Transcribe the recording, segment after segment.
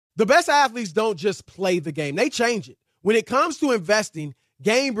The best athletes don't just play the game. They change it. When it comes to investing,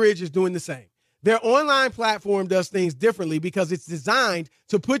 GameBridge is doing the same. Their online platform does things differently because it's designed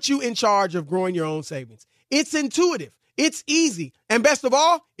to put you in charge of growing your own savings. It's intuitive. It's easy. And best of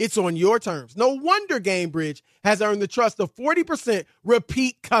all, it's on your terms. No wonder GameBridge has earned the trust of 40%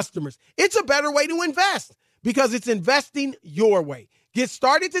 repeat customers. It's a better way to invest because it's investing your way. Get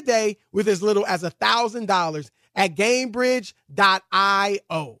started today with as little as $1,000 at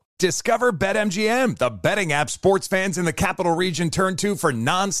GameBridge.io. Discover BetMGM, the betting app sports fans in the capital region turn to for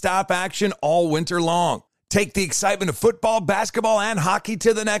nonstop action all winter long. Take the excitement of football, basketball, and hockey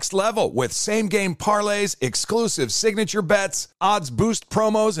to the next level with same-game parlays, exclusive signature bets, odds boost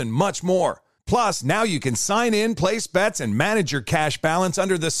promos, and much more. Plus, now you can sign in, place bets, and manage your cash balance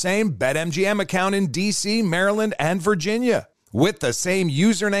under the same BetMGM account in D.C., Maryland, and Virginia. With the same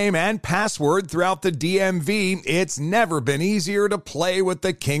username and password throughout the DMV, it's never been easier to play with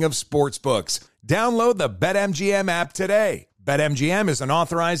the king of sportsbooks. Download the BetMGM app today. BetMGM is an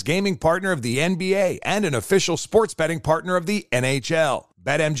authorized gaming partner of the NBA and an official sports betting partner of the NHL.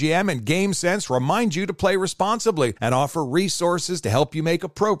 BetMGM and GameSense remind you to play responsibly and offer resources to help you make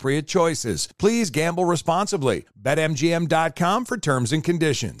appropriate choices. Please gamble responsibly. BetMGM.com for terms and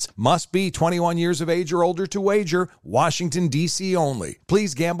conditions. Must be 21 years of age or older to wager. Washington, D.C. only.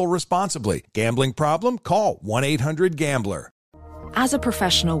 Please gamble responsibly. Gambling problem? Call 1-800-GAMBLER. As a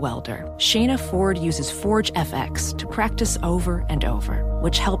professional welder, Shayna Ford uses Forge FX to practice over and over,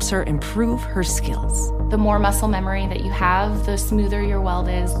 which helps her improve her skills. The more muscle memory that you have, the smoother your weld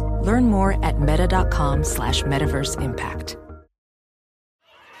is. Learn more at meta.com/metaverse impact.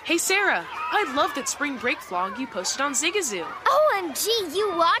 Hey Sarah, I love that spring break vlog you posted on Zigazoo. OMG,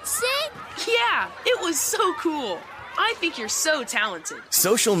 you watched it? Yeah, it was so cool. I think you're so talented.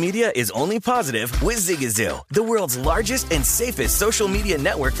 Social media is only positive with Zigazoo, the world's largest and safest social media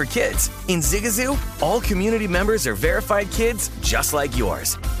network for kids. In Zigazoo, all community members are verified kids just like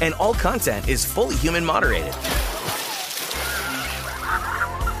yours, and all content is fully human moderated.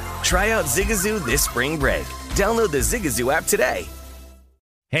 Try out Zigazoo this spring break. Download the Zigazoo app today.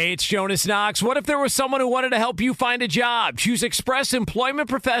 Hey, it's Jonas Knox. What if there was someone who wanted to help you find a job? Choose Express Employment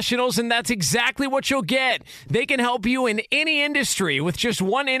Professionals, and that's exactly what you'll get. They can help you in any industry. With just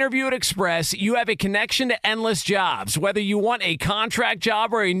one interview at Express, you have a connection to endless jobs. Whether you want a contract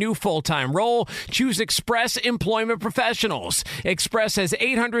job or a new full-time role, choose Express Employment Professionals. Express has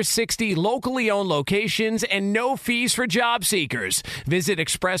 860 locally owned locations and no fees for job seekers. Visit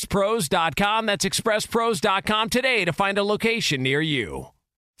expresspros.com. That's expresspros.com today to find a location near you.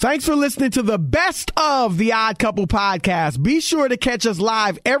 Thanks for listening to the best of the Odd Couple podcast. Be sure to catch us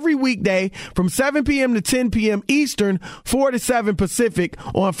live every weekday from 7 p.m. to 10 p.m. Eastern, 4 to 7 Pacific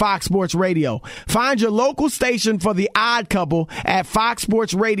on Fox Sports Radio. Find your local station for the Odd Couple at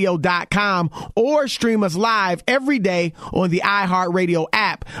foxsportsradio.com or stream us live every day on the iHeartRadio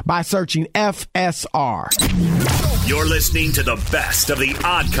app by searching FSR. You're listening to the best of the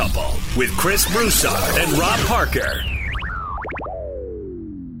Odd Couple with Chris Broussard and Rob Parker.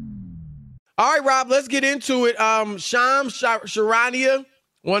 All right, Rob, let's get into it. Shams Charania,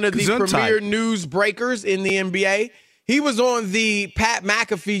 one of the premier news breakers in the NBA, he was on the Pat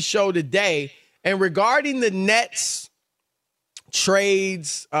McAfee show today. And regarding the Nets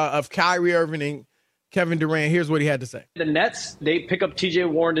trades of Kyrie Irving and Kevin Durant, here's what he had to say. The Nets, they pick up T.J.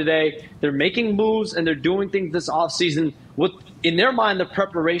 Warren today. They're making moves and they're doing things this offseason with, in their mind, the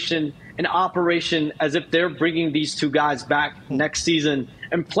preparation and operation as if they're bringing these two guys back next season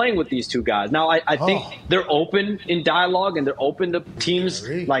and playing with these two guys. Now, I think they're open in dialogue and they're open to teams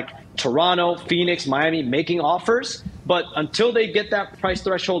like Toronto, Phoenix, Miami making offers. But until they get that price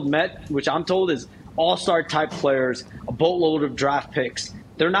threshold met, which I'm told is all-star type players, a boatload of draft picks,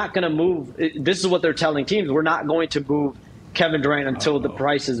 they're not going to move. This is what they're telling teams. We're not going to move Kevin Durant until the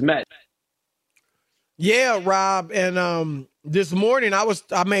price is met. Yeah, Rob. And this morning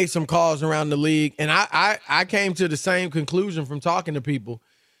I made some calls around the league, and I came to the same conclusion from talking to people.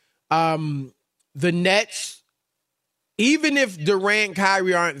 The Nets, even if Durant and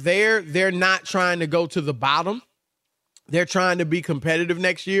Kyrie aren't there, they're not trying to go to the bottom. They're trying to be competitive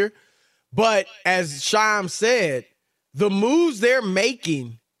next year. But as Shams said, the moves they're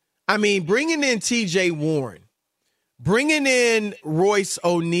making, I mean, bringing in T.J. Warren, bringing in Royce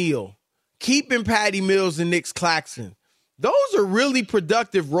O'Neal, keeping Patty Mills and Nick Claxton, those are really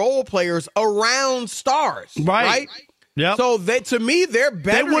productive role players around stars, right? Yeah. So to me, they're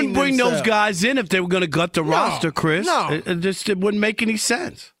better. They wouldn't bring those guys in if they were going to gut the roster, Chris. No. It wouldn't make any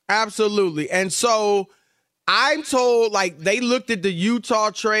sense. Absolutely. And so I'm told, like, they looked at the Utah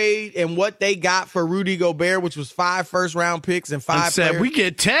trade and what they got for Rudy Gobert, which was 5 first-round picks and 5 said, players. we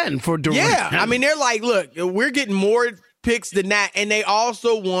get 10 for Durant. Yeah, I mean, they're like, look, we're getting more picks than that, and they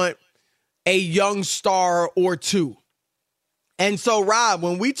also want a young star or two. And so, Rob,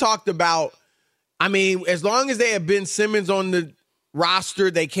 when we talked about, I mean, as long as they have Ben Simmons on the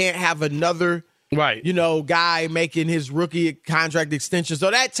roster, they can't have another, guy making his rookie contract extension. So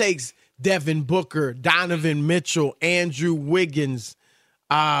that takes Devin Booker, Donovan Mitchell, Andrew Wiggins,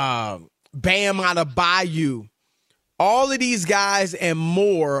 Bam Adebayo, all of these guys and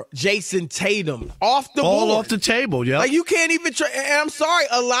more, Jason Tatum, off the board. All off the table, yeah. Like, you can't even and I'm sorry,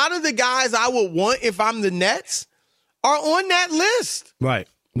 a lot of the guys I would want if I'm the Nets are on that list. Right.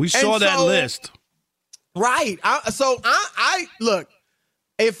 We saw that list. Right. I look,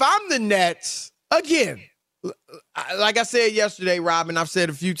 if I'm the Nets, again, like I said yesterday, Robin, I've said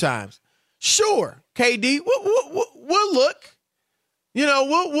a few times, sure, KD, we'll look.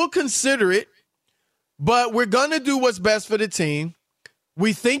 We'll consider it, but we're going to do what's best for the team.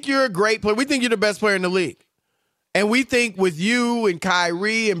 We think you're a great player. We think you're the best player in the league. And we think with you and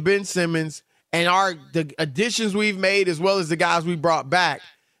Kyrie and Ben Simmons and the additions we've made as well as the guys we brought back,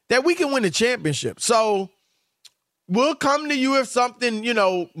 that we can win the championship. So we'll come to you if something,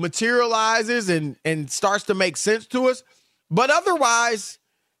 materializes and starts to make sense to us. But otherwise,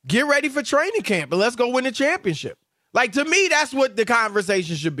 get ready for training camp and let's go win the championship. Like, to me, that's what the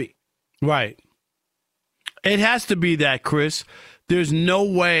conversation should be. Right. It has to be that, Chris. There's no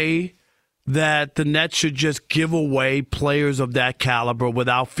way that the Nets should just give away players of that caliber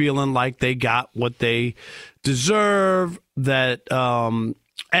without feeling like they got what they deserve,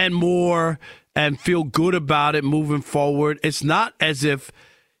 and more, and feel good about it moving forward. It's not as if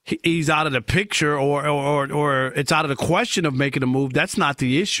he's out of the picture or it's out of the question of making a move. That's not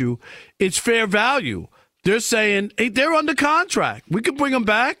the issue. It's fair value. They're saying, hey, they're under contract. We could bring them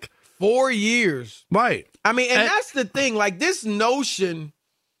back. 4 years. Right. I mean, and that's the thing. Like, this notion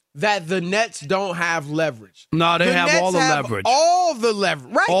that the Nets don't have leverage. No, they have all the leverage. All the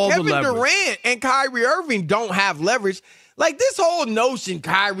leverage. Right. All Kevin the leverage. Durant and Kyrie Irving don't have leverage. Like, this whole notion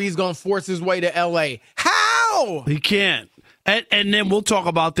Kyrie's going to force his way to L.A. How? He can't. And then we'll talk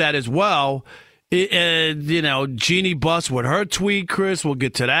about that as well. Jeannie Buss with her tweet, Chris, we'll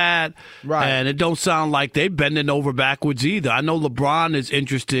get to that. Right. And it don't sound like they're bending over backwards either. I know LeBron is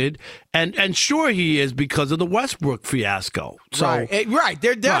interested, and sure he is because of the Westbrook fiasco. So, right.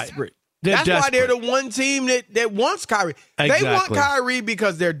 They're desperate. They're That's desperate. why they're the one team that wants Kyrie. Exactly. They want Kyrie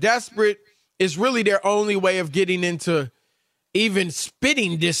because they're desperate. It's really their only way of getting into even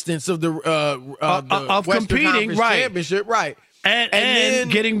spitting distance of the of Western competing, Conference Championship. Right. And then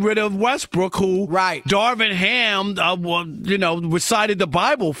getting rid of Westbrook, who Darvin Ham, recited the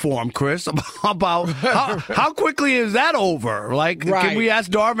Bible for him, Chris, about how quickly is that over? Like, can we ask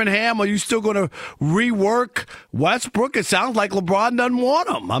Darvin Ham, are you still going to rework Westbrook? It sounds like LeBron doesn't want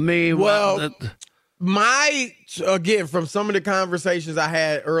him. I mean, again, from some of the conversations I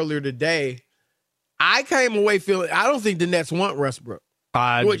had earlier today, I came away feeling I don't think the Nets want Westbrook,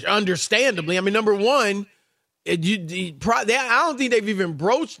 which understandably, I mean, number one, I don't think they've even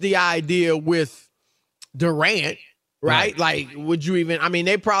broached the idea with Durant, right? Like, would you even? I mean,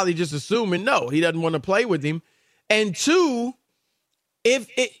 they probably just assuming no, he doesn't want to play with him. And two,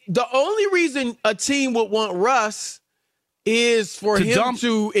 the only reason a team would want Russ is for him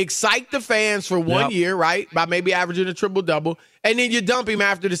to excite the fans for 1 year, right? By maybe averaging a triple-double, and then you dump him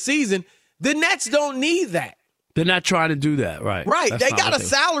after the season. The Nets don't need that. They're not trying to do that, right? Right. That's they got a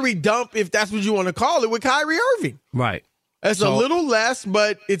salary dump, if that's what you want to call it, with Kyrie Irving. Right. It's a little less,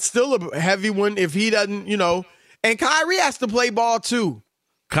 but it's still a heavy one if he doesn't, And Kyrie has to play ball, too.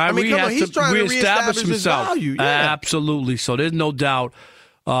 Kyrie has to reestablish himself. His value. Yeah. Absolutely. So there's no doubt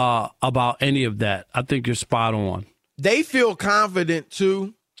about any of that. I think you're spot on. They feel confident,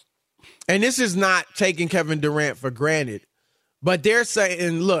 too. And this is not taking Kevin Durant for granted. But they're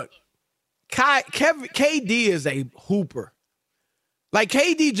saying, look, KD is a hooper. Like,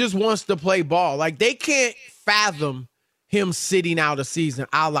 KD just wants to play ball. Like, they can't fathom him sitting out a season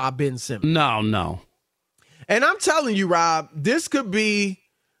a la Ben Simmons. No. And I'm telling you, Rob, this could be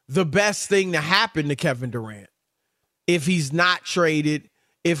the best thing to happen to Kevin Durant if he's not traded,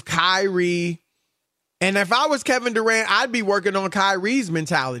 if Kyrie... And if I was Kevin Durant, I'd be working on Kyrie's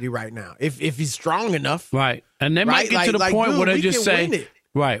mentality right now, if he's strong enough. Right. And they might get to the point where they just say...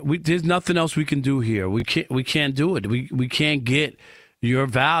 Right. There's nothing else we can do here. We can't do it. We can't get your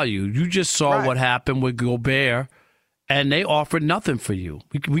value. You just saw what happened with Gobert, and they offered nothing for you.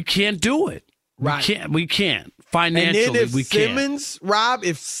 We can't do it. Right. We can't. Financially, and then if we Simmons, can't. Rob,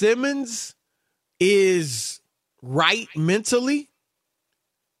 if Simmons is right mentally,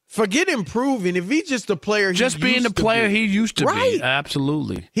 forget improving. If he's just a player, just being the player he used to be.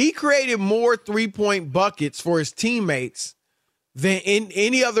 Absolutely. He created more 3-point buckets for his teammates than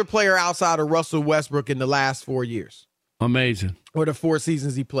any other player outside of Russell Westbrook in the last 4 years. Amazing. Or the 4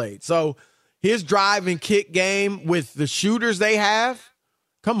 seasons he played. So his drive and kick game with the shooters they have,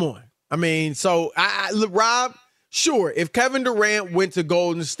 come on. I mean, so look, Rob, sure, if Kevin Durant went to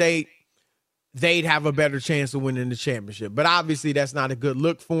Golden State, they'd have a better chance of winning the championship. But obviously that's not a good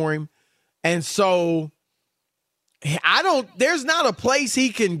look for him. And so there's not a place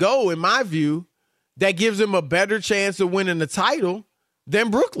he can go, in my view, that gives him a better chance of winning the title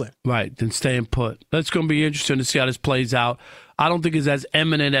than Brooklyn. Right, than staying put. That's going to be interesting to see how this plays out. I don't think it's as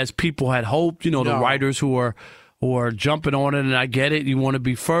imminent as people had hoped. The writers who are jumping on it, and I get it. You want to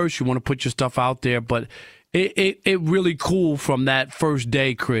be first. You want to put your stuff out there. But it really cool from that first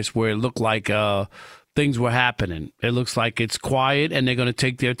day, Chris, where it looked like things were happening. It looks like it's quiet, and they're going to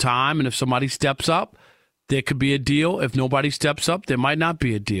take their time. And if somebody steps up, there could be a deal. If nobody steps up, there might not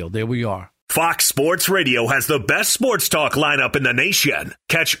be a deal. There we are. Fox Sports Radio has the best sports talk lineup in the nation.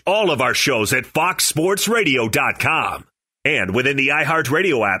 Catch all of our shows at foxsportsradio.com. And within the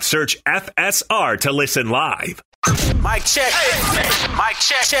iHeartRadio app, search FSR to listen live. Mic check. Mic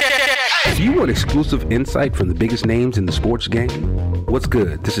check. Do you want exclusive insight from the biggest names in the sports game? What's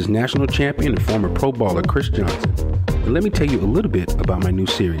good? This is national champion and former pro baller Chris Johnson. And let me tell you a little bit about my new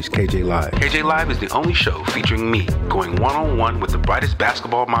series, KJ Live. KJ Live is the only show featuring me going one-on-one with the brightest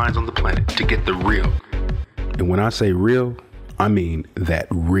basketball minds on the planet to get the real. And when I say real, I mean that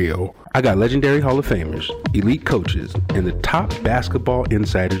real. I got legendary Hall of Famers, elite coaches, and the top basketball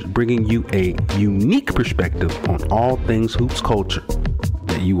insiders bringing you a unique perspective on all things hoops culture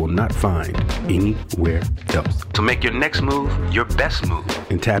that you will not find anywhere else. So make your next move your best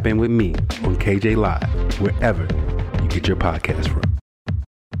move and tap in with me on KJ Live, wherever you get your podcast from.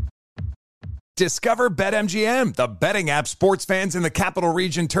 Discover BetMGM, the betting app sports fans in the capital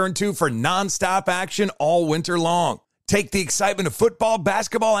region turn to for nonstop action all winter long. Take the excitement of football,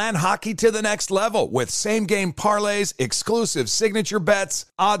 basketball, and hockey to the next level with same-game parlays, exclusive signature bets,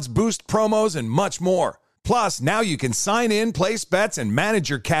 odds boost promos, and much more. Plus, now you can sign in, place bets, and manage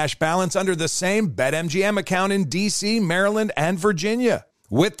your cash balance under the same BetMGM account in D.C., Maryland, and Virginia.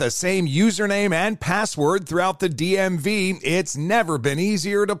 With the same username and password throughout the DMV, it's never been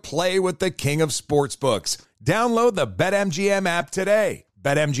easier to play with the king of sportsbooks. Download the BetMGM app today.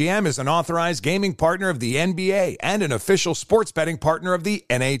 BetMGM is an authorized gaming partner of the NBA and an official sports betting partner of the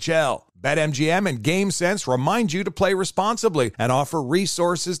NHL. BetMGM and GameSense remind you to play responsibly and offer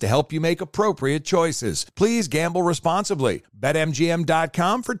resources to help you make appropriate choices. Please gamble responsibly.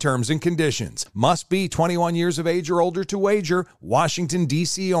 BetMGM.com for terms and conditions. Must be 21 years of age or older to wager. Washington,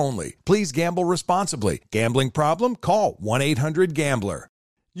 D.C. only. Please gamble responsibly. Gambling problem? Call 1-800-GAMBLER.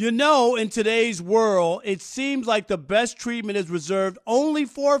 In today's world, it seems like the best treatment is reserved only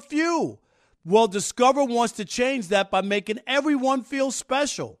for a few. Well, Discover wants to change that by making everyone feel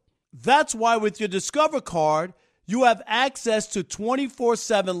special. That's why with your Discover card, you have access to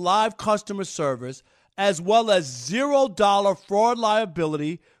 24/7 live customer service as well as $0 fraud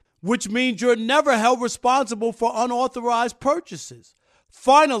liability, which means you're never held responsible for unauthorized purchases.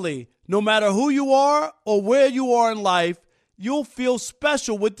 Finally, no matter who you are or where you are in life, you'll feel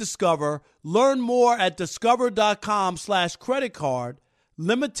special with Discover. Learn more at discover.com/credit card.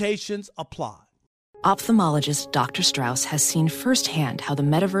 Limitations apply. Ophthalmologist Dr. Strauss has seen firsthand how the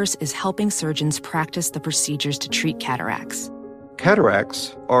metaverse is helping surgeons practice the procedures to treat cataracts.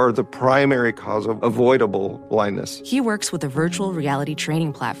 Cataracts are the primary cause of avoidable blindness. He works with a virtual reality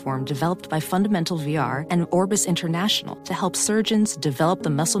training platform developed by Fundamental VR and Orbis International to help surgeons develop the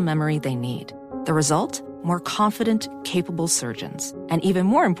muscle memory they need. The result? More confident, capable surgeons. And even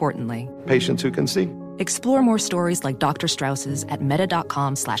more importantly, patients who can see. Explore more stories like Dr. Strauss's at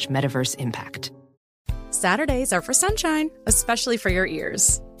meta.com/metaverse impact. Saturdays are for sunshine, especially for your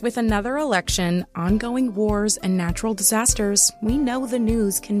ears. With another election, ongoing wars, and natural disasters, we know the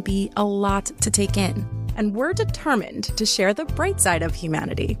news can be a lot to take in. And we're determined to share the bright side of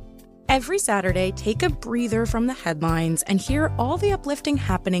humanity. Every Saturday, take a breather from the headlines and hear all the uplifting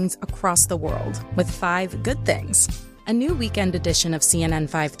happenings across the world with 5 Good Things, a new weekend edition of CNN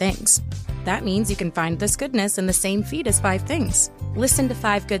 5 Things. That means you can find this goodness in the same feed as 5 Things. Listen to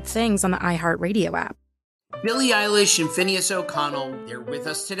 5 Good Things on the iHeartRadio app. Billie Eilish and Phineas O'Connell, they're with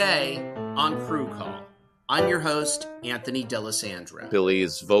us today on Crew Call. I'm your host, Anthony D'Alessandro.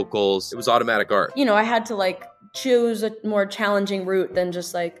 Billie's vocals, it was automatic art. I had to choose a more challenging route than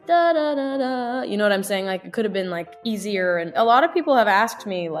just da da da da. You know what I'm saying? It could have been easier. And a lot of people have asked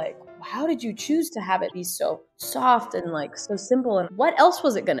me how did you choose to have it be so soft and like so simple? And what else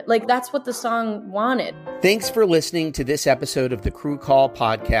was it gonna, like, that's what the song wanted. Thanks for listening to this episode of the Crew Call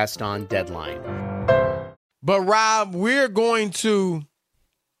podcast on Deadline. But Rob, we're going to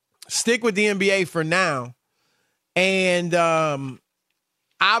stick with the NBA for now. And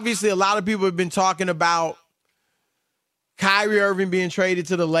obviously a lot of people have been talking about Kyrie Irving being traded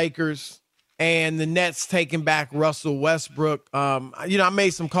to the Lakers and the Nets taking back Russell Westbrook. I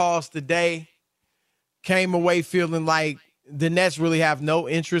made some calls today, came away feeling like the Nets really have no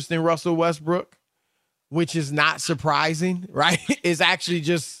interest in Russell Westbrook, which is not surprising, right? It's actually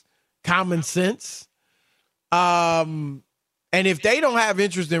just common sense. And if they don't have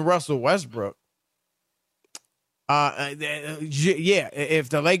interest in Russell Westbrook, if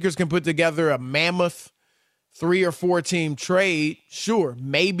the Lakers can put together a mammoth 3 or 4 team trade, sure,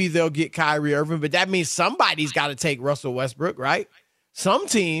 maybe they'll get Kyrie Irving, but that means somebody's got to take Russell Westbrook, right? Some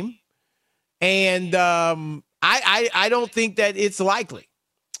team. And I don't think that it's likely.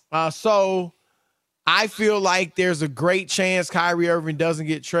 So I feel like there's a great chance Kyrie Irving doesn't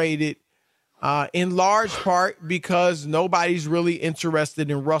get traded, in large part because nobody's really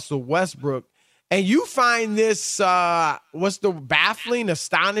interested in Russell Westbrook. And you find this, what's the baffling,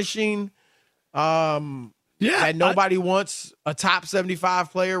 astonishing, that nobody wants a top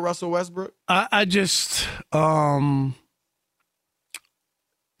 75 player, Russell Westbrook? I just,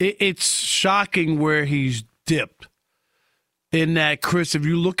 it's shocking where he's dipped. In that, Chris, if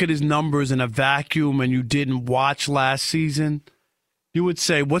you look at his numbers in a vacuum and you didn't watch last season, you would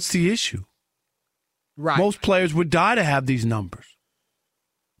say, what's the issue? Right. Most players would die to have these numbers.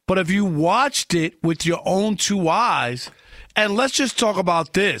 But if you watched it with your own 2 eyes, and let's just talk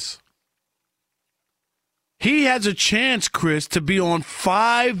about this. He has a chance, Chris, to be on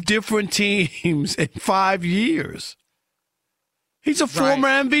 5 different teams in 5 years. He's a former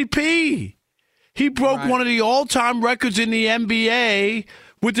MVP. He broke one of the all-time records in the NBA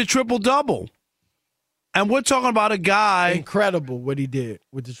with the triple-double. And we're talking about a guy... Incredible what he did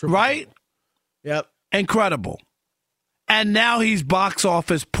with the triple-double. Right? Yep. Incredible. And now he's box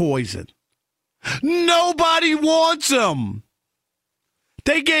office poison. Nobody wants him.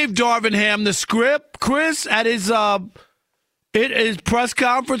 They gave Darvin Ham the script, Chris, at his press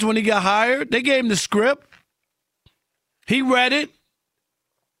conference when he got hired. They gave him the script. He read it.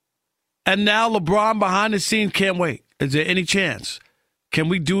 And now LeBron behind the scenes can't wait. Is there any chance? Can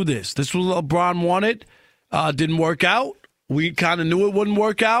we do this? This was what LeBron wanted. Didn't work out. We kind of knew it wouldn't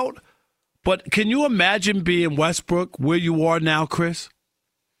work out. But can you imagine being Westbrook where you are now, Chris?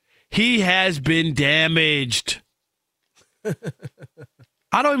 He has been damaged.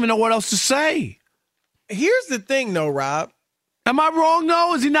 I don't even know what else to say. Here's the thing, though, Rob. Am I wrong,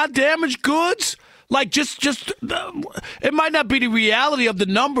 though? Is he not damaged goods? Like, just it might not be the reality of the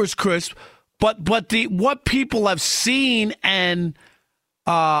numbers, Chris, but what people have seen and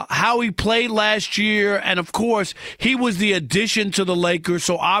how he played last year, and, of course, he was the addition to the Lakers,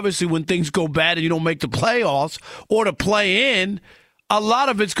 so obviously when things go bad and you don't make the playoffs or to play in, a lot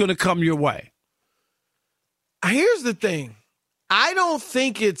of it's going to come your way. Here's the thing. I don't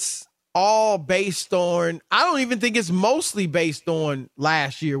think it's all based on – I don't even think it's mostly based on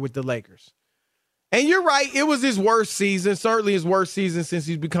last year with the Lakers. And you're right, it was his worst season, certainly his worst season since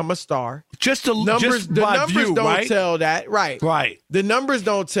he's become a star. The numbers don't tell that. Right. Right. The numbers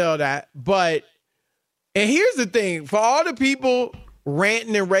don't tell that. But, and here's the thing, for all the people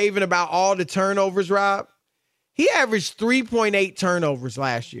ranting and raving about all the turnovers, Rob, he averaged 3.8 turnovers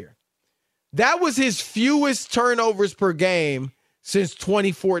last year. That was his fewest turnovers per game since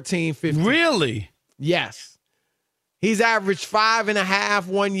 2014-15. Really? Yes. He's averaged 5.5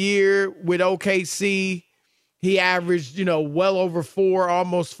 1 year with OKC. He averaged, well over 4,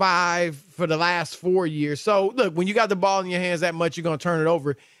 almost 5 for the last 4 years. So, look, when you got the ball in your hands that much, you're going to turn it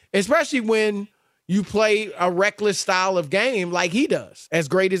over, especially when you play a reckless style of game like he does, as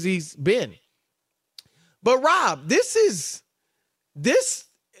great as he's been. But, Rob, he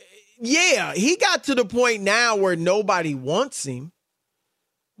got to the point now where nobody wants him.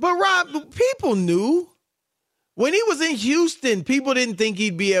 But, Rob, people knew. When he was in Houston, people didn't think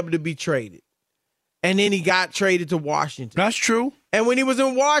he'd be able to be traded. And then he got traded to Washington. That's true. And when he was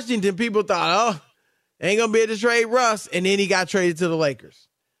in Washington, people thought, ain't going to be able to trade Russ. And then he got traded to the Lakers.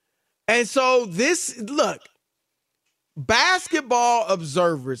 And so basketball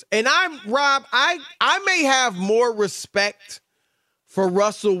observers, and Rob, I may have more respect for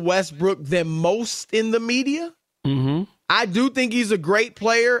Russell Westbrook than most in the media. Mm-hmm. I do think he's a great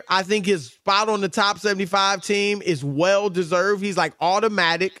player. I think his spot on the top 75 team is well-deserved. He's like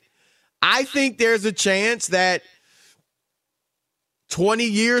automatic. I think there's a chance that 20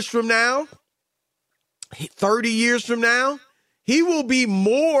 years from now, 30 years from now, he will be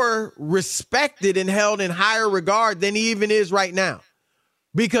more respected and held in higher regard than he even is right now.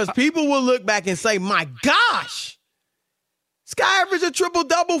 Because people will look back and say, my gosh, this guy averaged a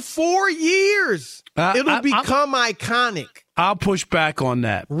triple-double 4 years. It'll become iconic. I'll push back on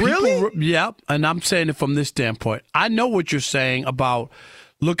that. Really? Yep. And I'm saying it from this standpoint. I know what you're saying about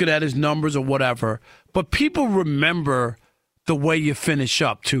looking at his numbers or whatever, but people remember the way you finish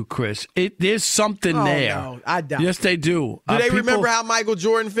up too, Chris. There's something there. No, I doubt. Yes, they do. Do they remember how Michael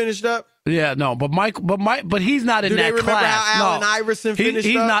Jordan finished up? Yeah, no, but he's not in that class. Do they remember how Allen Iverson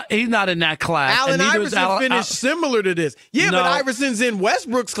finished up? He's not in that class. Allen Iverson finished similar to this. Yeah, but Iverson's in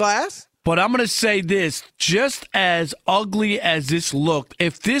Westbrook's class. But I'm going to say this, just as ugly as this looked,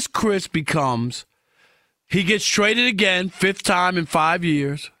 if this Chris becomes, he gets traded again, 5th time in 5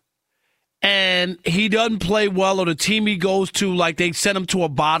 years, and he doesn't play well, or the team he goes to, like they send him to a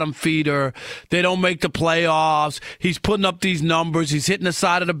bottom feeder, they don't make the playoffs, he's putting up these numbers, he's hitting the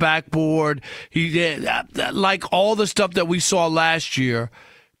side of the backboard, like all the stuff that we saw last year,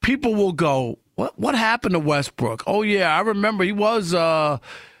 people will go, what happened to Westbrook? Oh, yeah, I remember he was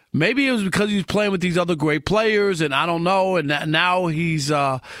maybe it was because he was playing with these other great players, and I don't know. And now he's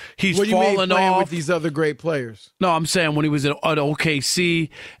what do you falling mean playing off with these other great players. No, I'm saying when he was at OKC,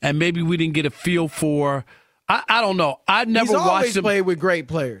 and maybe we didn't get a feel for. I don't know. I never watched him play with great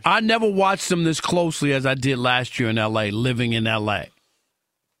players. I never watched him this closely as I did last year in LA, living in LA.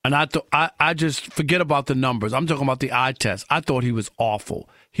 And I just forget about the numbers. I'm talking about the eye test. I thought he was awful.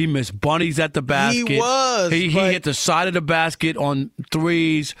 He missed bunnies at the basket. He was. He hit the side of the basket on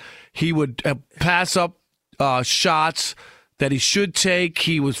threes. He would pass up shots that he should take.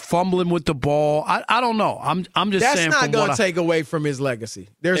 He was fumbling with the ball. I don't know. I'm just That's saying. That's not going to take away from his legacy.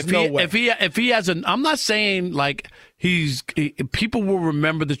 There's no way. If he has I'm not saying like people will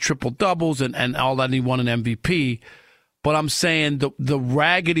remember the triple doubles and all that, and he won an MVP. But I'm saying the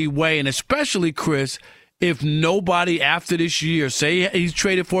raggedy way, and especially, Chris, if nobody after this year, say he's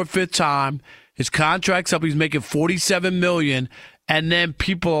traded for a 5th time, his contract's up, he's making $47 million, and then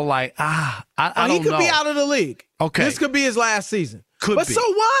people are like, I don't know. He could be out of the league. Okay. This could be his last season. But so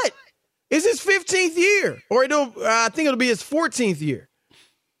what? It's his 15th year, or I think it'll be his 14th year.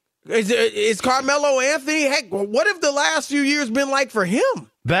 Is Carmelo Anthony? Heck, what have the last few years been like for him?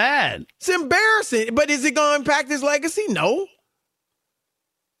 Bad. It's embarrassing. But is it going to impact his legacy? No.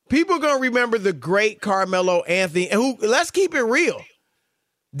 People are going to remember the great Carmelo Anthony, who, let's keep it real,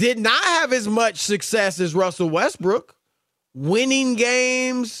 did not have as much success as Russell Westbrook. Winning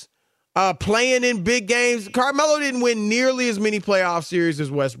games, playing in big games. Carmelo didn't win nearly as many playoff series as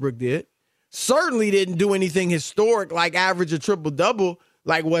Westbrook did. Certainly didn't do anything historic like average a triple-double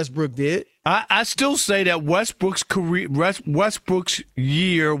like Westbrook did. I still say that Westbrook's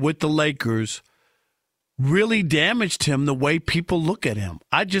year with the Lakers really damaged him the way people look at him.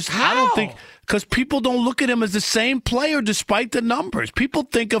 I don't think, because people don't look at him as the same player despite the numbers. People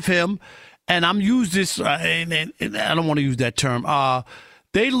think of him, and I'm used this, and I don't want to use that term.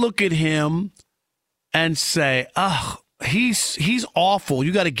 They look at him and say, he's awful.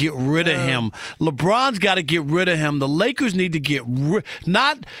 You got to get rid of him. LeBron's got to get rid of him. The Lakers need to get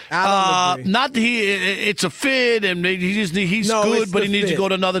not it's a fit and he's good, but he needs to go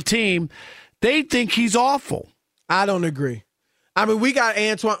to another team. They think he's awful. I don't agree. I mean, we got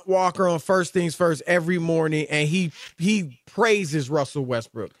Antoine Walker on First Things First every morning, and he praises Russell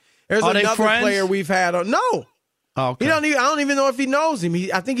Westbrook. There's another player we've had on. No. Okay. I don't even know if he knows him.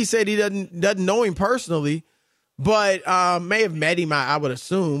 I think he said he doesn't know him personally. But may have met him, I would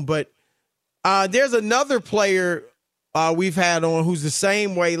assume. But there's another player we've had on who's the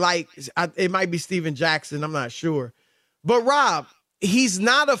same way. Like it might be Steven Jackson. I'm not sure. But Rob, he's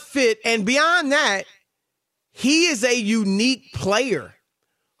not a fit. And beyond that, he is a unique player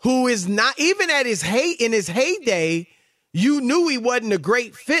who is not, even at in his heyday, you knew he wasn't a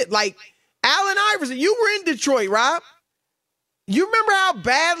great fit. Like Allen Iverson, you were in Detroit, Rob. You remember how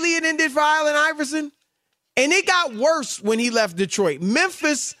badly it ended for Allen Iverson? And it got worse when he left Detroit.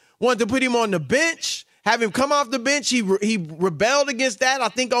 Memphis wanted to put him on the bench, have him come off the bench. He rebelled against that. I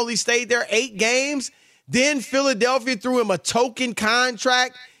think only stayed there 8 games. Then Philadelphia threw him a token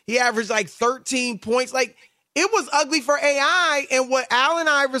contract. He averaged like 13 points. Like, it was ugly for AI. And what Allen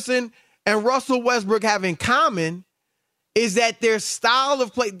Iverson and Russell Westbrook have in common is that their style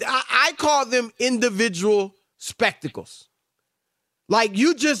of play, I call them individual spectacles. Like,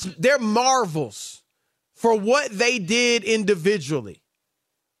 they're marvels for what they did individually.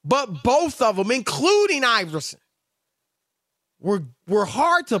 But both of them, including Iverson, were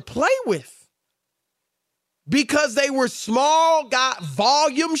hard to play with. because they were small, got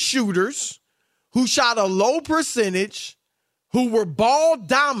volume shooters who shot a low percentage, who were ball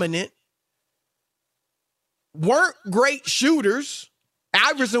dominant, weren't great shooters.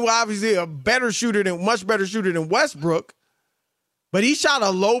 Iverson was obviously much better shooter than Westbrook, but he shot a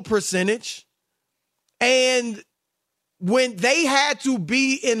low percentage. And when they had to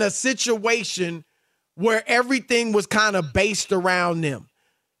be in a situation where everything was kind of based around them,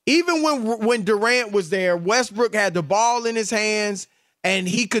 even when Durant was there, Westbrook had the ball in his hands and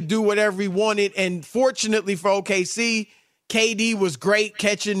he could do whatever he wanted. And fortunately for OKC, KD was great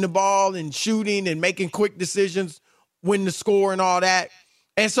catching the ball and shooting and making quick decisions, win the score and all that.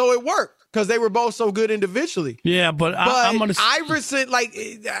 And so it worked because they were both so good individually. Yeah, but I'm going to... Iverson,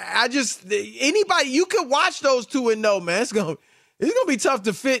 anybody, you could watch those two and know, man, it's gonna be tough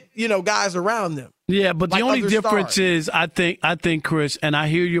to fit, guys around them. Yeah, but the only difference is, I think, Chris, and I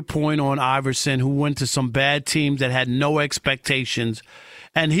hear your point on Iverson, who went to some bad teams that had no expectations.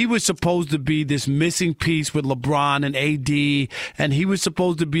 And he was supposed to be this missing piece with LeBron and AD, and he was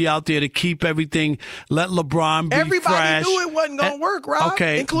supposed to be out there to keep everything, let LeBron be Everybody fresh. knew it wasn't going to work, Rob,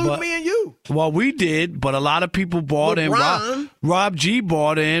 including me and you. Well, we did, but a lot of people bought in. Rob G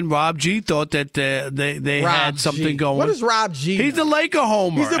bought in. Rob G thought that they had something going. What is Rob G? He's a Laker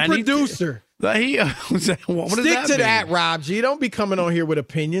homer. He's a producer. What does Stick that to mean? that, Rob G. Don't be coming on here with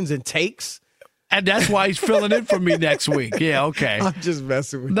opinions and takes. And that's why he's filling in for me next week. Yeah, okay. I'm just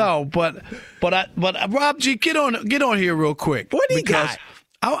messing with you. No, but Rob G, get on here real quick. What he got?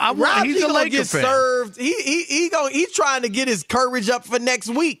 Rob he's G a gonna Laker get fan. served. He's trying to get his courage up for next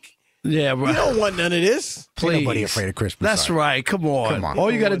week. Yeah, right. You don't want none of this. Please. Ain't nobody afraid of Chris Broussard. That's right. Come on.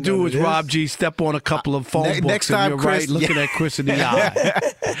 All you got to do is Rob G step on a couple of phone books next time, and you're Chris, looking at Chris in the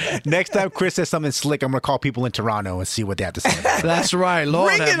eye. Next time Chris says something slick, I'm going to call people in Toronto and see what they have to say. That's right.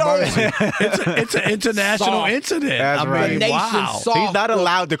 Lord Bring have it mercy. It's an international incident. That's right. Wow. He's not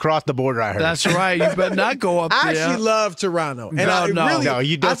allowed to cross the border, I heard. That's right. You better not go up I there. actually love Toronto. And No,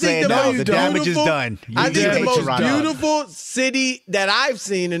 you don't say it now. The damage is done. I think the most Toronto. beautiful city that I've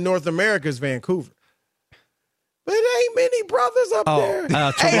seen in North America is Vancouver. But there ain't many brothers up there.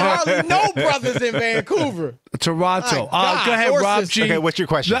 Ain't hardly no brothers in Vancouver. Toronto. God, go ahead, Rob G. Okay, what's your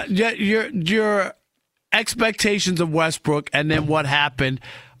question? Your expectations of Westbrook and then what happened.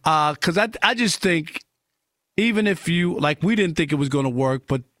 Because I just think, even if we didn't think it was going to work,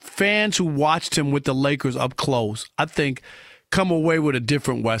 but fans who watched him with the Lakers up close, I think, come away with a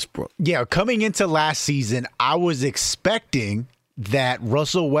different Westbrook. Yeah, coming into last season, I was expecting that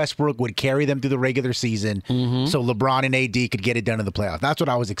Russell Westbrook would carry them through the regular season so LeBron and AD could get it done in the playoffs. That's what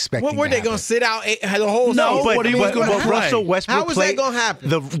I was expecting. What were they going to sit out the whole season? No, but he was going to play. Russell Westbrook How was that going to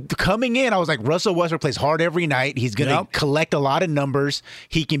happen? Coming in, I was like, Russell Westbrook plays hard every night. He's going to collect a lot of numbers.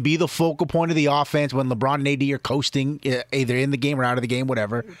 He can be the focal point of the offense when LeBron and AD are coasting, either in the game or out of the game,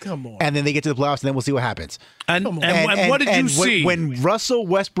 whatever. Come on. And then they get to the playoffs, and then we'll see what happens. And what did you see? When Russell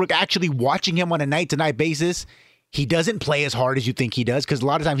Westbrook, actually watching him on a night-to-night basis, he doesn't play as hard as you think he does because a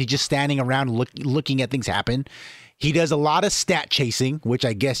lot of times he's just standing around looking at things happen. He does a lot of stat chasing, which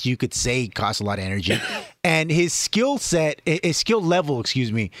I guess you could say costs a lot of energy. And his skill level,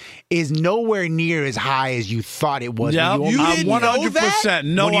 is nowhere near as high as you thought it was. Yeah, you didn't 100%.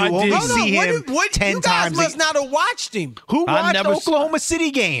 No, when you I only didn't. see him you 10 guys times. must not have watched him. Who watched Oklahoma City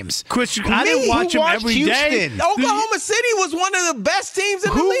games? Chris, I didn't watch him every day. Oklahoma City was one of the best teams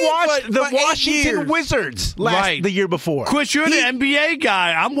in the league. Who watched for the 8 Washington years. Wizards the year before? Chris, you're the NBA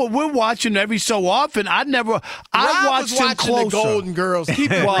guy. We're watching every so often. I watched him closer. The Golden Girls.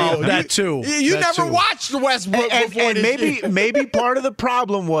 Keep it real. That too. You never watched Westbrook before this year. Maybe part of the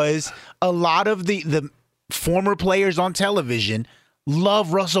problem was a lot of the former players on television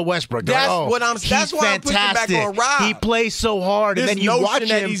love Russell Westbrook. That's what I'm. That's why I'm pushing back on Rob. He plays so hard, and then you watch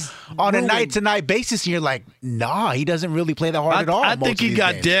him on a night-to-night basis, and you're like, nah, he doesn't really play that hard at all. I think he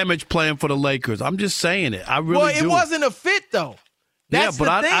got damaged playing for the Lakers. I'm just saying it. I really do. It wasn't a fit though. That's but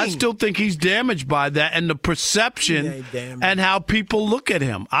I still think he's damaged by that and the perception and how people look at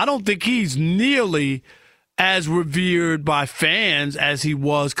him. I don't think he's nearly as revered by fans as he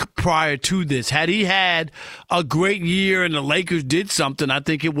was prior to this. Had he had a great year and the Lakers did something, I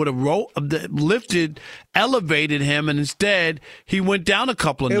think it would have elevated him, and instead he went down a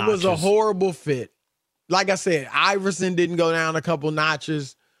couple of notches. It was a horrible fit. Like I said, Iverson didn't go down a couple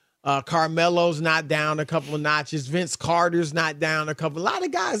notches. Carmelo's not down a couple of notches. Vince Carter's not down a couple. A lot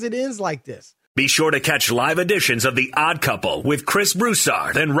of guys, it ends like this. Be sure to catch live editions of The Odd Couple with Chris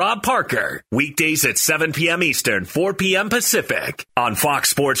Broussard and Rob Parker. Weekdays at 7 p.m. Eastern, 4 p.m. Pacific on Fox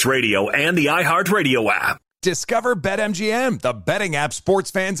Sports Radio and the iHeartRadio app. Discover BetMGM, the betting app sports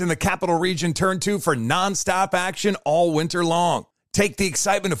fans in the capital region turn to for nonstop action all winter long. Take the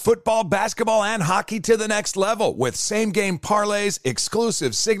excitement of football, basketball, and hockey to the next level with same-game parlays,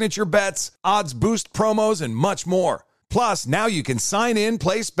 exclusive signature bets, odds boost promos, and much more. Plus, now you can sign in,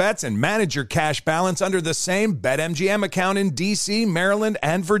 place bets, and manage your cash balance under the same BetMGM account in D.C., Maryland,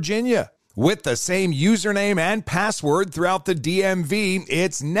 and Virginia. With the same username and password throughout the DMV,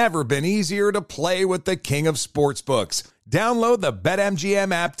 it's never been easier to play with the king of sportsbooks. Download the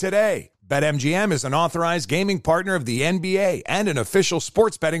BetMGM app today. BetMGM is an authorized gaming partner of the NBA and an official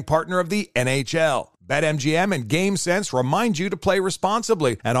sports betting partner of the NHL. BetMGM and GameSense remind you to play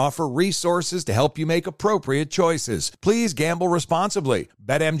responsibly and offer resources to help you make appropriate choices. Please gamble responsibly.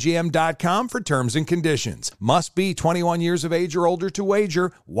 BetMGM.com for terms and conditions. Must be 21 years of age or older to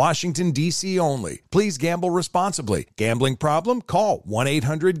wager. Washington, D.C. only. Please gamble responsibly. Gambling problem? Call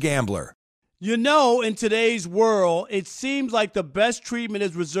 1-800-GAMBLER. You know, in today's world, it seems like the best treatment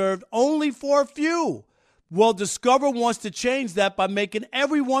is reserved only for a few. Well, Discover wants to change that by making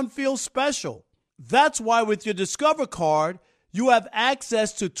everyone feel special. That's why with your Discover card, you have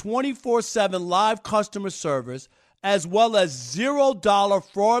access to 24/7 live customer service as well as $0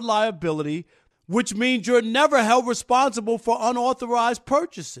 fraud liability, which means you're never held responsible for unauthorized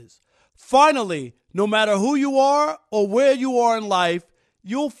purchases. Finally, no matter who you are or where you are in life,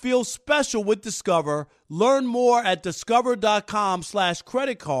 you'll feel special with Discover. Learn more at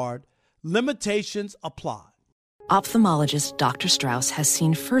discover.com/creditcard. Limitations apply. Ophthalmologist Dr. Strauss has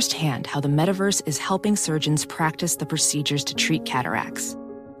seen firsthand how the metaverse is helping surgeons practice the procedures to treat cataracts.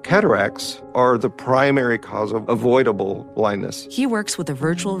 Cataracts are the primary cause of avoidable blindness. He works with a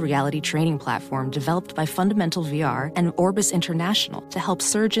virtual reality training platform developed by Fundamental VR and Orbis International to help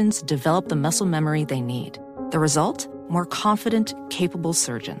surgeons develop the muscle memory they need. The result? More confident, capable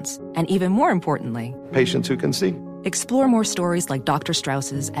surgeons. And even more importantly, patients who can see. Explore more stories like Dr.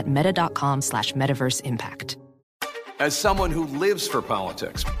 Strauss's at meta.com/metaverse impact. As someone who lives for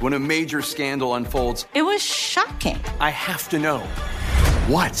politics, when a major scandal unfolds, it was shocking. I have to know,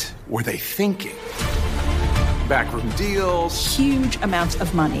 what were they thinking? Backroom deals, huge amounts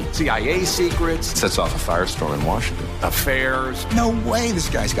of money, CIA secrets, sets off a firestorm in Washington, affairs. No way this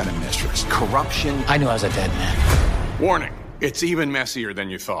guy's got a mistress. Corruption. I knew I was a dead man. Warning, it's even messier than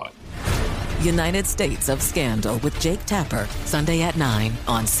you thought. United States of Scandal with Jake Tapper, Sunday at 9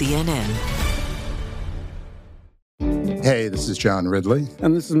 on CNN. Hey, this is John Ridley.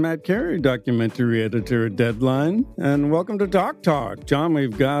 And this is Matt Carey, documentary editor at Deadline. And welcome to Talk Talk. John,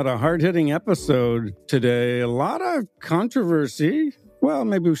 we've got a hard-hitting episode today. A lot of controversy. Well,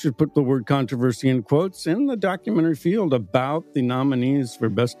 maybe we should put the word controversy in quotes in the documentary field about the nominees for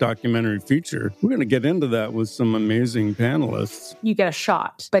Best Documentary Feature. We're going to get into that with some amazing panelists. You get a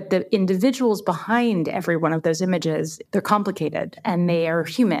shot, but the individuals behind every one of those images, they're complicated and they are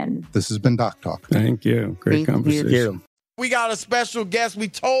human. This has been Doc Talk. Thank you. Great conversation. We got a special guest. We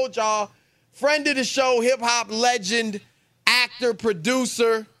told y'all, friend of the show, hip-hop legend, actor,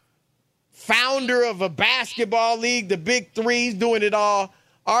 producer, founder of a basketball league, the Big Three's doing it all.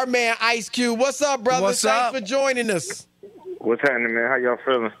 Our man Ice Cube. What's up, brother? What's up? Thanks for joining us. What's happening, man? How y'all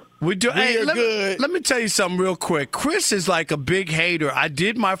feeling? We are good. Let me tell you something real quick. Chris is like a big hater. I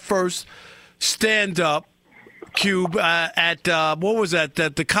did my first stand-up, Cube, at what was that?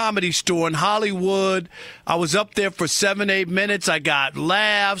 At the Comedy Store in Hollywood. I was up there for 7-8 minutes. I got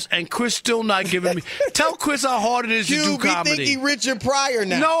laughs, and Chris still not giving me. Tell Chris how hard it is Cube, to do comedy. You think he Richard Pryor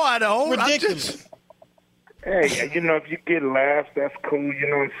now? No, I don't. Ridiculous. Hey, you know, if you get laughs, that's cool. You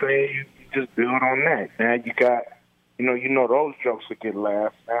know what I'm saying? You just build on that. Now you got, you know those jokes will get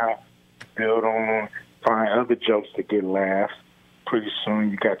laughs. Now build on, find other jokes to get laughs. Pretty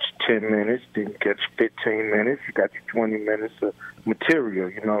soon you got your 10 minutes, then you got your 15 minutes, you got your 20 minutes of material,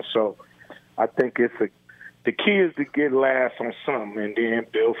 you know. So I think the key is to get laughs on something and then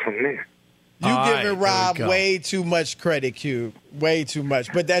build from there. You giving Rob way too much credit, Cube. Way too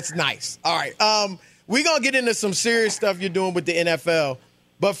much, but that's nice. All right, we're going to get into some serious stuff you're doing with the NFL.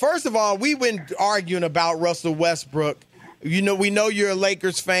 But first of all, we've been arguing about Russell Westbrook. You know, we know you're a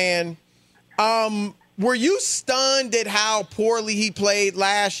Lakers fan. Were you stunned at how poorly he played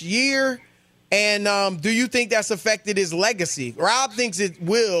last year? And do you think that's affected his legacy? Rob thinks it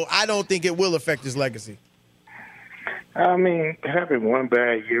will. I don't think it will affect his legacy. I mean, having one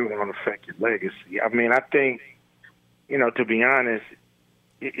bad year won't affect your legacy. I mean, I think, you know, to be honest,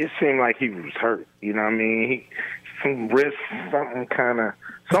 it seemed like he was hurt. You know what I mean? Some wrist, something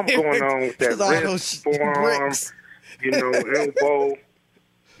going on with that wrist, forearm, you know, elbow.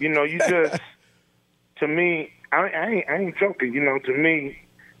 You know, you just... To me, I ain't joking. You know, to me,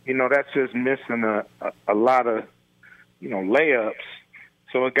 that's just missing a lot of, layups.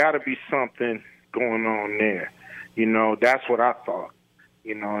 So it got to be something going on there. That's what I thought.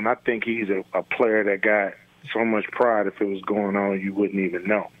 And I think he's a player that got so much pride. If it was going on, you wouldn't even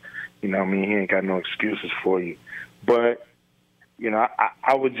know. He ain't got no excuses for you. But,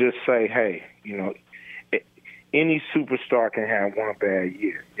 I would just say, hey, any superstar can have one bad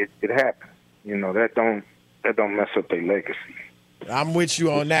year. It happens. That don't mess up their legacy. I'm with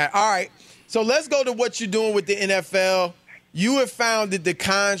you on that. All right. So let's go to what you're doing with the NFL. You have founded the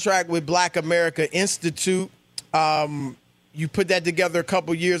Contract with Black America Institute. You put that together a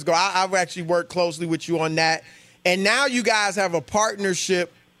couple years ago. I've actually worked closely with you on that. And now you guys have a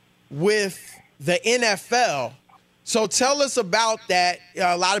partnership with the NFL. So tell us about that.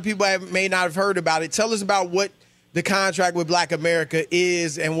 A lot of people may not have heard about it. Tell us about what the Contract with Black America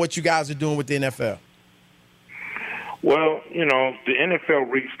is and what you guys are doing with the NFL. Well, the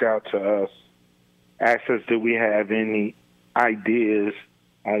NFL reached out to us, asked us, do we have any ideas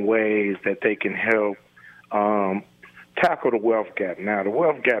on ways that they can help tackle the wealth gap. Now, the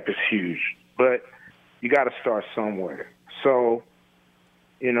wealth gap is huge, but you got to start somewhere. So,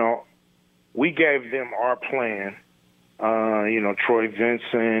 we gave them our plan. Troy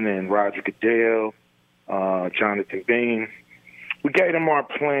Vincent and Roger Goodell, Jonathan Bean. We gave them our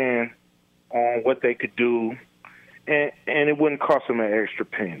plan on what they could do, and it wouldn't cost them an extra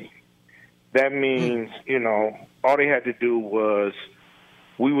penny. That means, all they had to do was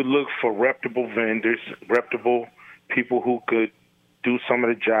we would look for reputable vendors, reputable people who could do some of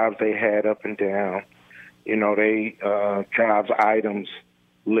the jobs they had up and down. They jobs items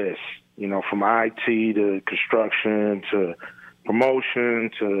list, from IT to construction to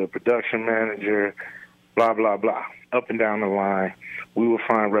promotion to production manager, blah, blah, blah, up and down the line. We would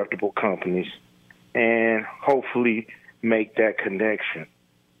find reputable companies and hopefully make that connection.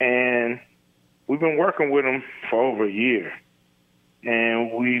 And we've been working with them for over a year,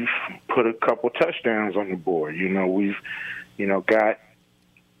 and we've put a couple touchdowns on the board. We've, got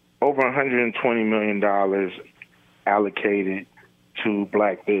over $120 million allocated to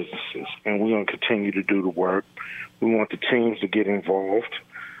black businesses, and we're going to continue to do the work. We want the teams to get involved.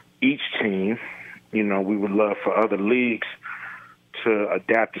 Each team, we would love for other leagues to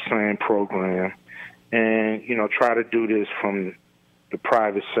adapt the same program and, try to do this from the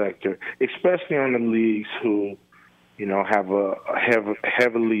private sector, especially on the leagues who, have a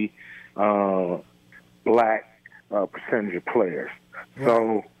heavily black percentage of players. Right.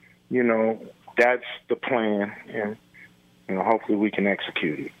 So, that's the plan, and, hopefully we can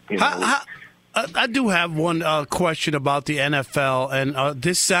execute it. I do have one question about the NFL, and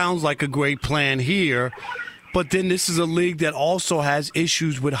this sounds like a great plan here, but then this is a league that also has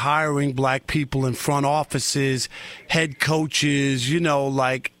issues with hiring black people in front offices, head coaches, they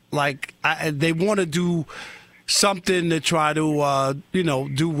want to do something to try to,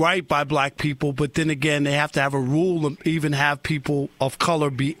 do right by black people, but then again, they have to have a rule and even have people of color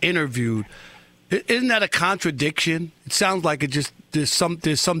be interviewed. Isn't that a contradiction? It sounds like there's some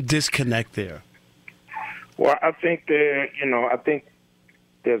disconnect there. Well, I think there's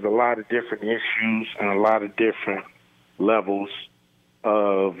a lot of different issues and a lot of different levels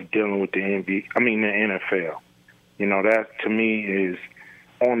of dealing with the NFL. That to me is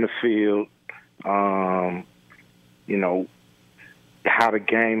on the field, how the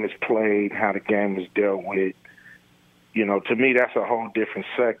game is played, how the game is dealt with. To me, that's a whole different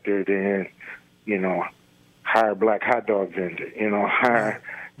sector than, hire a black hot dog vendor, hire,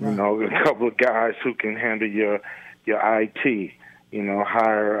 a couple of guys who can handle your IT,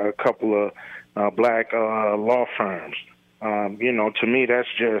 hire a couple of black law firms. To me, that's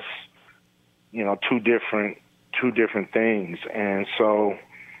just, two different things. And so,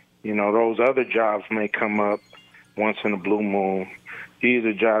 those other jobs may come up once in a blue moon. These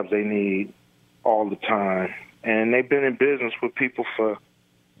are jobs they need all the time. And they've been in business with people for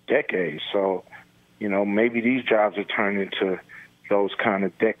decades. So, maybe these jobs are turned into those kind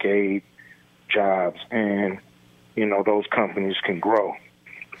of decade jobs, and, those companies can grow.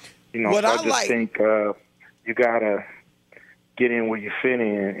 I think you got to get in where you fit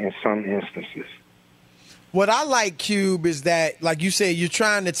in some instances. What I like, Cube, is that, like you said, you're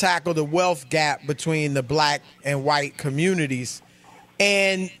trying to tackle the wealth gap between the black and white communities.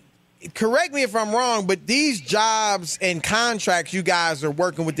 And correct me if I'm wrong, but these jobs and contracts you guys are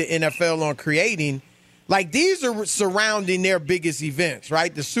working with the NFL on creating, like these are surrounding their biggest events,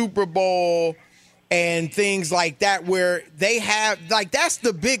 right? The Super Bowl and things like that, where they have, like, that's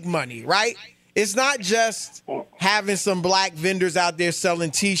the big money, right? It's not just having some black vendors out there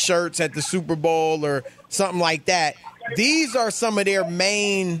selling T-shirts at the Super Bowl or something like that. these are some of their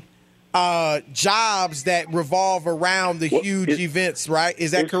main jobs that revolve around the huge events, right?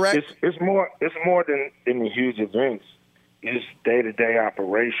 Is that correct? It's more than the huge events. It's day-to-day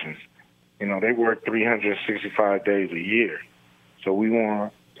operations. You know, they work 365 days a year. So we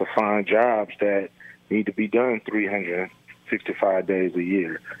want to find jobs that need to be done 365 days a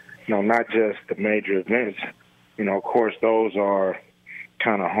year. You know, not just the major events. You know, of course, those are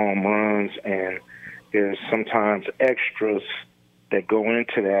kind of home runs, and there's sometimes extras that go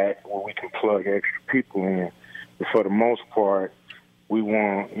into that where we can plug extra people in. But for the most part, we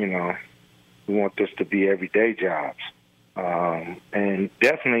want this to be everyday jobs. And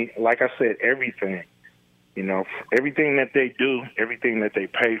definitely, like I said, everything, you know, everything that they do, everything that they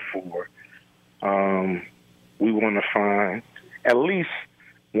pay for, we want to find at least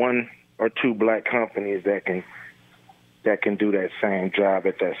one or two black companies that can do that same job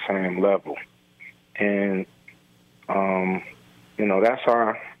at that same level. And, you know, that's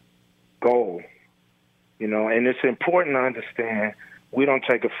our goal, you know, and it's important to understand we don't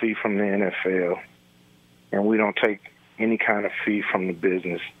take a fee from the NFL, and we don't take any kind of fee from the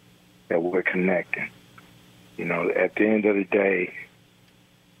business that we're connecting. You know, at the end of the day,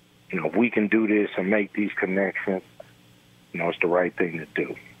 you know, if we can do this and make these connections, you know, it's the right thing to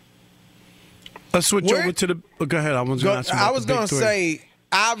do. Let's switch over to the. Go ahead. I was going to say,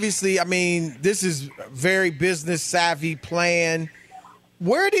 obviously, I mean, this is a very business savvy plan.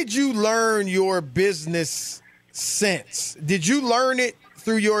 Where did you learn your business sense? Did you learn it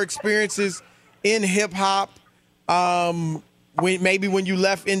through your experiences in hip hop? When you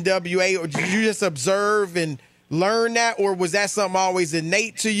left NWA, or did you just observe and learn that, or was that something always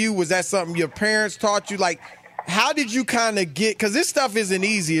innate to you? Was that something your parents taught you? Like, how did you kind of get? Because this stuff isn't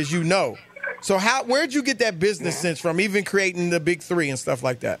easy, as you know. So where'd you get that business sense from, even creating the Big Three and stuff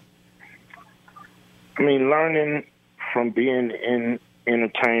like that? I mean, learning from being in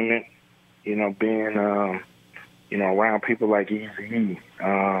entertainment, you know, being, you know, around people like Eazy-E,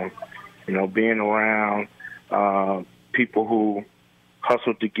 you know, being around people who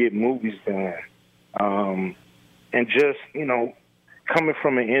hustled to get movies done, and just, you know, coming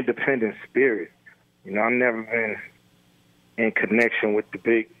from an independent spirit. You know, I've never been in connection with the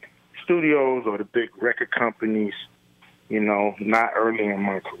big studios or the big record companies, you know, not early in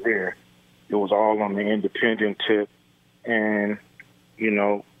my career. It was all on the independent tip, and, you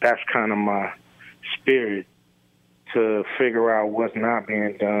know, that's kind of my spirit, to figure out what's not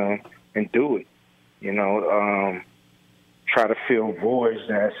being done and do it. You know, try to fill voids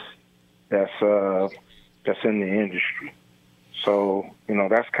that's in the industry. So, you know,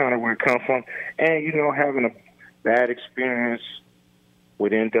 that's kind of where it comes from. And, you know, having a bad experience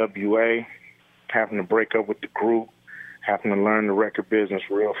with NWA, having to break up with the group, having to learn the record business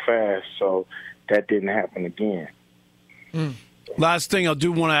real fast, so that didn't happen again. Last thing, I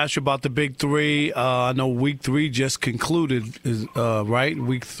do want to ask you about the Big Three. I know Week 3 just concluded, right?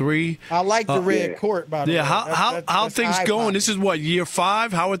 Week 3. I like the red court, by the way. Yeah, how things going? This is what, year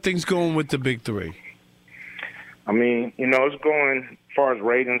 5? How are things going with the Big Three? I mean, you know, it's going, as far as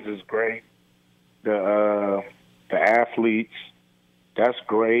ratings, is great. The athletes, that's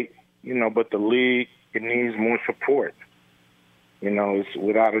great. You know, but the league, it needs more support. You know, it's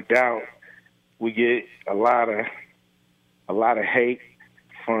without a doubt, we get a lot of hate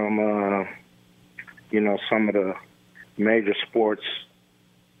from, you know, some of the major sports,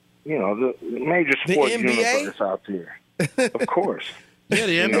 you know, the major sports universe out there. Of course. Yeah,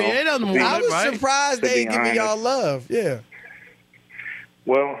 the NBA doesn't want it, right? I was surprised they ain't giving y'all love. Yeah.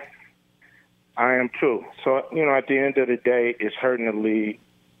 Well, I am too. So, you know, at the end of the day, it's hurting the league,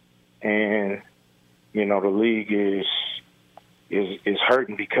 and, you know, the league is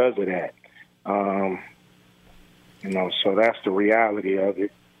hurting because of that. You know, so that's the reality of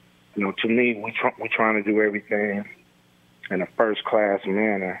it. You know, to me, we're trying to do everything in a first-class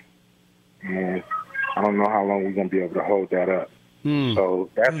manner, and I don't know how long we're going to be able to hold that up.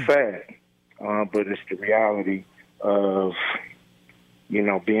 So that's sad, but it's the reality of, you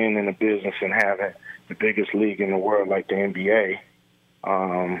know, being in the business and having the biggest league in the world like the NBA.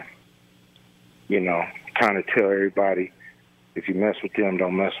 You know, kind of tell everybody, if you mess with them,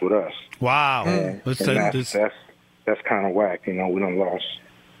 don't mess with us. Wow. That's kind of whack. You know, we done lost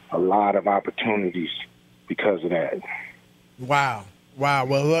a lot of opportunities because of that. Wow.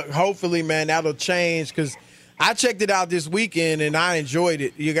 Well, look, hopefully, man, that'll change, because I checked it out this weekend and I enjoyed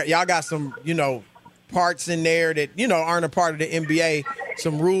it. Y'all got some, you know, parts in there that, you know, aren't a part of the NBA,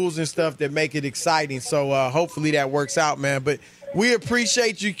 some rules and stuff that make it exciting. So hopefully that works out, man. But we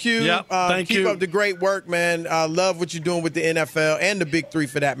appreciate you, Q. Yep, thank you. Keep up the great work, man. Love what you're doing with the NFL and the Big Three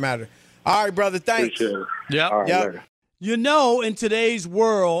for that matter. All right, brother. Thanks. Appreciate it. Yep. All right, later. You know, in today's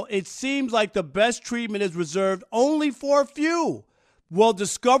world, it seems like the best treatment is reserved only for a few. Well,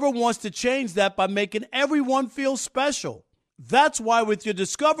 Discover wants to change that by making everyone feel special. That's why with your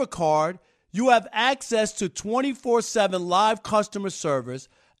Discover card, you have access to 24/7 live customer service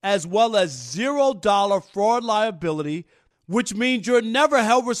as well as $0 fraud liability, which means you're never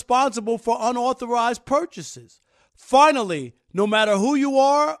held responsible for unauthorized purchases. Finally, no matter who you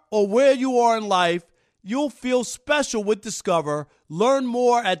are or where you are in life, you'll feel special with Discover. Learn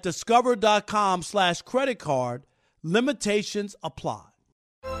more at discover.com/creditcard. Limitations apply.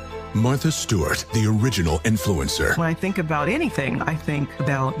 Martha Stewart, the original influencer. When I think about anything, I think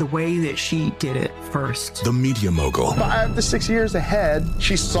about the way that she did it first. The media mogul. 5 to 6 years ahead,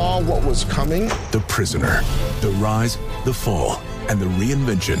 she saw what was coming. The prisoner. The rise, the fall, and the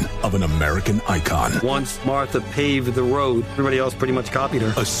reinvention of an American icon. Once Martha paved the road, everybody else pretty much copied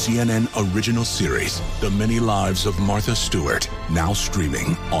her. A CNN original series, The Many Lives of Martha Stewart, now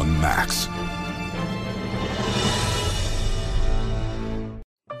streaming on Max.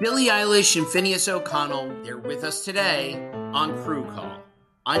 Billie Eilish and Phineas O'Connell, they're with us today on Crew Call.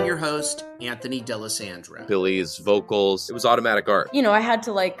 I'm your host, Anthony D'Alessandro. Billie's vocals, it was automatic art. You know, I had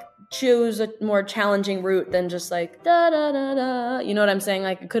to choose a more challenging route than just da da da da. You know what I'm saying?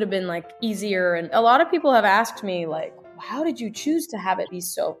 It could have been easier. And a lot of people have asked me how did you choose to have it be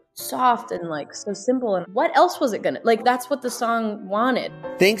so soft and so simple? And what else was it gonna that's what the song wanted.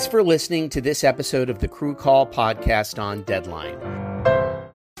 Thanks for listening to this episode of the Crew Call podcast on Deadline.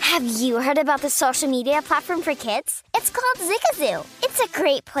 Have you heard about the social media platform for kids? It's called Zigazoo. It's a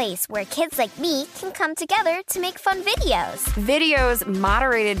great place where kids like me can come together to make fun videos. Videos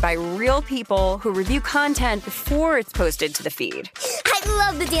moderated by real people who review content before it's posted to the feed. I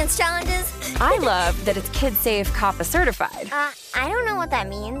love the dance challenges. I love that it's KidSafe COPPA certified. I don't know what that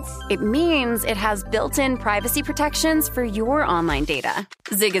means. It means it has built-in privacy protections for your online data.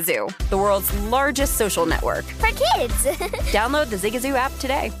 Zigazoo, the world's largest social network. For kids. Download the Zigazoo app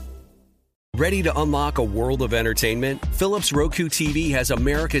today. Ready to unlock a world of entertainment? Philips Roku TV has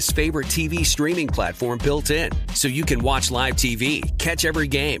America's favorite TV streaming platform built in, so you can watch live TV, catch every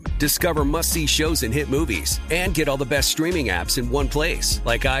game, discover must-see shows and hit movies, and get all the best streaming apps in one place,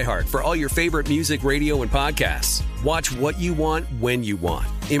 like iHeart for all your favorite music, radio, and podcasts. Watch what you want, when you want.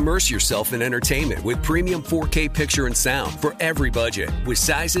 Immerse yourself in entertainment with premium 4K picture and sound for every budget, with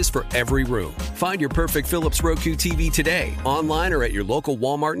sizes for every room. Find your perfect Philips Roku TV today, online or at your local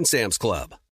Walmart and Sam's Club.